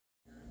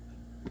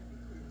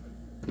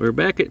We're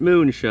back at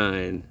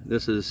Moonshine.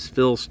 This is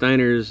Phil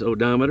Steiner's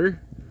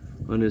odometer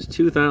on his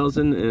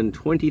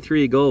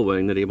 2023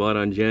 Gullwing that he bought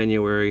on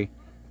January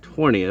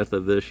 20th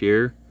of this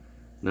year.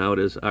 Now it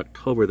is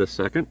October the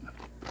 2nd.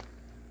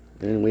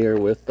 And we are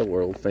with the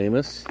world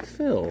famous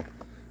Phil.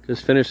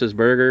 Just finished his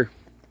burger.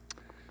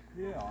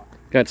 Yeah.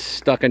 Got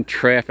stuck in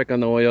traffic on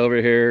the way over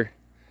here.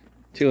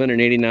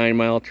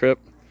 289-mile trip.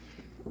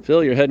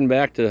 Phil, you're heading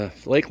back to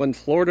Lakeland,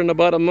 Florida in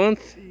about a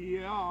month?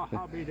 Yeah,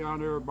 I'll be down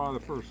there by the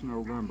 1st of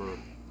November.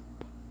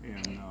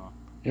 And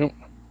yep.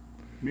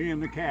 Me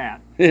and the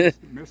cat,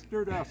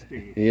 Mr.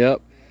 Dusty.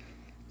 Yep.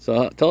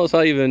 So tell us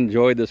how you've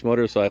enjoyed this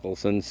motorcycle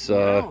since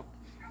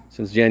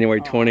January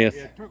 20th.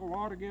 It took a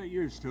while to get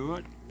used to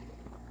it,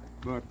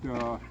 but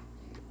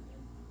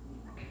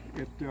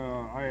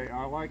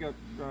I like it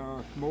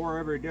more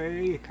every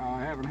day.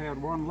 I haven't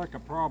had one lick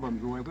of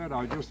problems with it.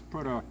 I just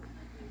put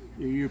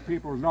you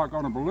people are not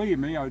going to believe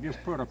me, I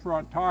just put a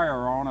front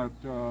tire on it,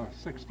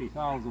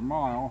 60,000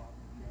 mile.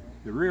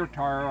 The rear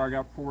tire I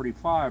got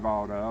 45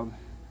 out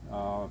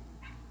of,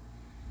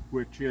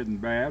 which isn't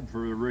bad for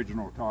the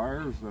original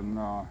tires. And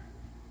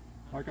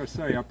like I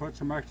say, I put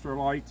some extra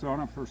lights on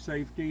it for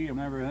safety and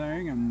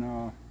everything,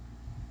 and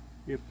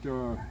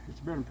it's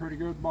been a pretty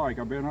good bike.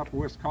 I've been up to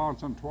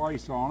Wisconsin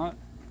twice on it,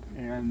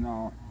 and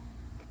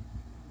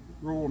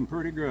rolling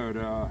pretty good.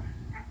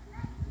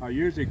 I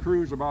usually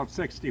cruise about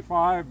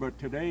 65, but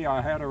today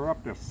I had her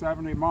up to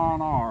 70 mile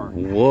an hour.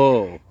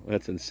 Whoa,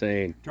 that's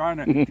insane. Trying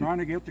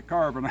to get the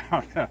carbon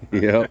out of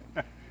it. Yep.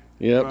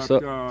 Yep. But,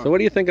 so what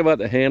do you think about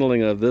the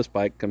handling of this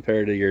bike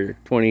compared to your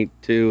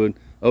 22 and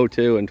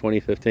 02 and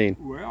 2015?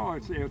 Well,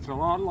 it's a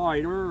lot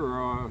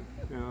lighter.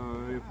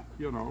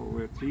 You know,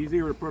 it's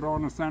easier to put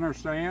on the center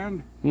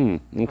stand.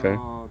 Okay.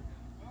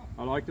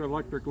 I like the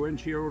electric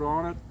windshield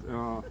on it.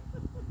 A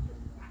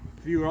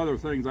few other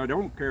things I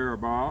don't care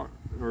about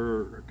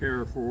or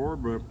care for,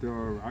 but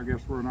I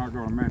guess we're not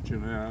going to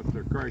mention that.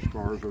 The crash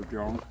bars are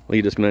junk. Well,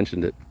 you just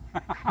mentioned it.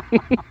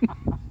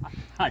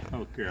 I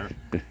don't care.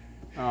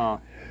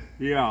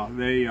 Yeah,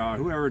 they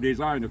whoever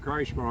designed the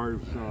crash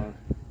bars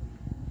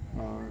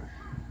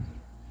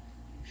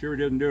sure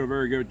didn't do a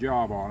very good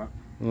job on it.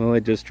 Well, they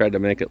just tried to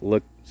make it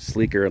look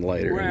sleeker and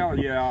lighter. Well,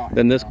 yeah.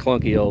 Than this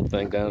clunky old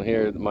thing down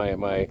here,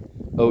 my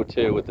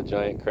 02 with the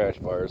giant crash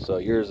bars. So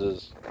yours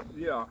is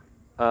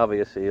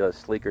obviously a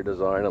sleeker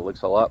design. It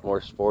looks a lot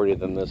more sporty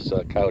than this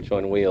couch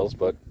on wheels.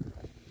 But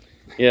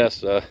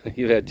yes,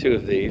 you've had two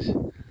of these.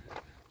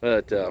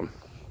 But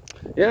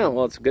yeah,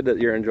 well, it's good that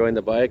you're enjoying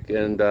the bike.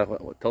 And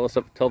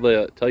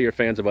tell your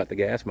fans about the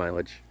gas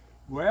mileage.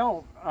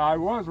 Well, I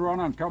was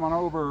coming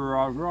over.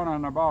 I was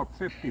running about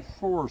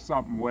 54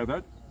 something with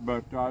it.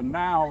 But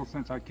now,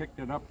 since I kicked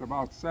it up to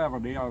about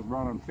 70, I was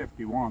running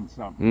 51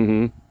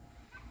 something.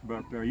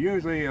 But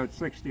usually at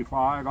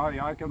 65,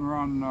 I can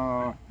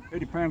run, it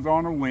depends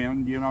on the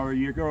wind. You know,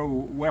 you go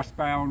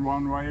westbound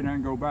one way and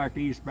then go back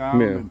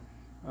eastbound, and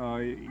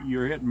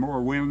you're hitting more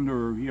wind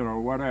or, you know,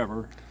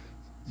 whatever.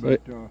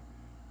 But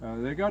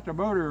they got the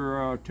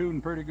motor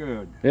tuned pretty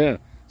good. Yeah,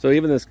 so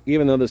even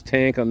though this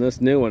tank on this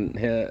new one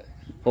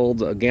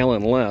holds a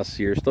gallon less,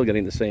 you're still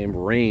getting the same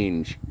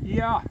range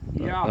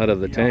out of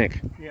the tank.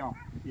 Yeah.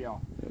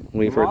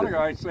 We've a heard lot of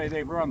guys say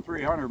they've run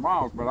 300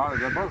 miles, but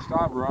the most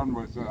I've run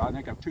was I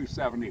think a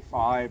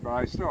 275, but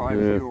I still have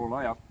fuel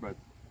left, but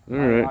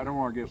I don't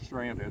want to get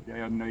stranded.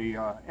 And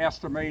the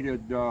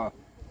estimated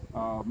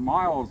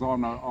miles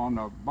on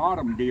the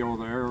bottom deal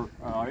there,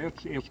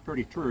 it's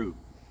pretty true.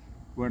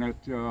 When it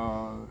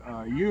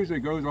usually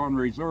goes on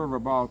reserve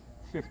about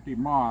 50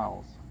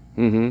 miles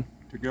to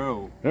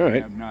go. All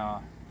right. And,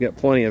 you got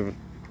plenty of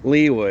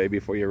leeway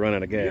before you run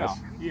out of gas.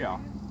 Yeah.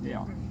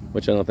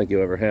 Which I don't think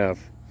you ever have.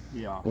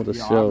 Yeah. We'll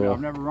just show,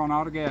 I've never run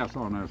out of gas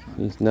on this one.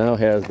 This now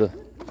has the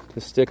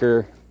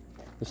stickers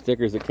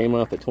that came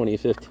off the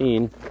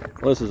 2015.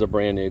 Well, this is a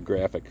brand new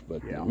graphic,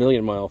 but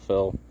million mile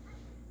fill.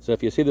 So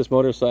if you see this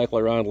motorcycle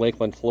around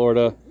Lakeland,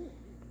 Florida,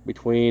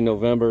 between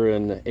November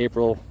and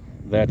April,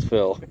 that's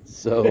Phil.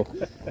 So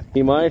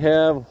he might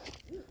have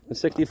the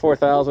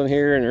 64,000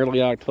 here in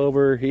early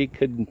October. He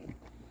could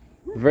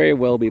very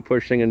well be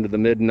pushing into the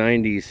mid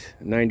 90s,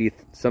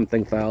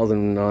 90-something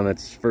thousand on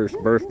its first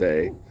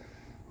birthday.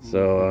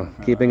 So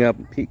keeping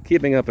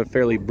up a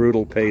fairly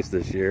brutal pace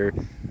this year.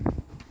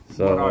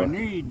 So what I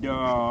need,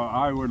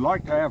 I would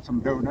like to have some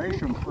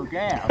donations for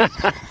gas.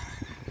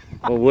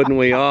 Well, wouldn't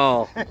we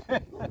all?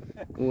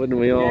 Wouldn't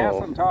we all?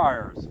 Gas and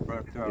tires,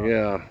 but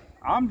yeah.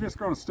 I'm just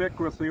going to stick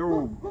with the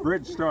old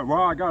Bridgestone.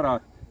 Well, I got a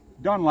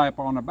Dunlap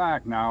on the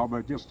back now,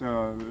 but just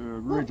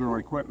original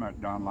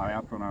equipment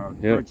Dunlap and a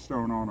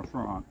Bridgestone on the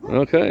front.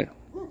 Okay.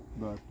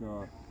 But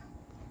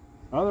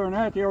other than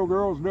that, the old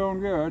girl's doing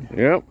good.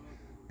 Yep.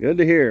 Good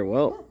to hear.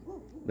 Well,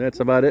 that's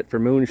about it for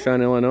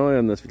Moonshine, Illinois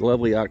on this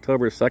lovely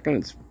October 2nd.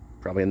 It's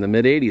probably in the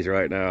mid-80s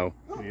right now.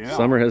 Yeah.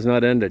 Summer has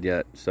not ended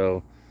yet.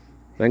 So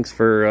thanks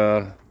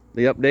for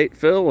the update,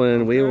 Phil,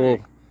 and we will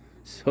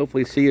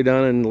hopefully see you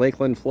down in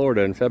Lakeland,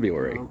 Florida in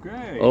February.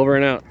 Okay. Over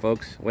and out,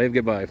 folks. Wave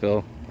goodbye,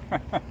 Phil.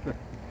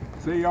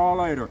 See y'all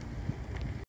later.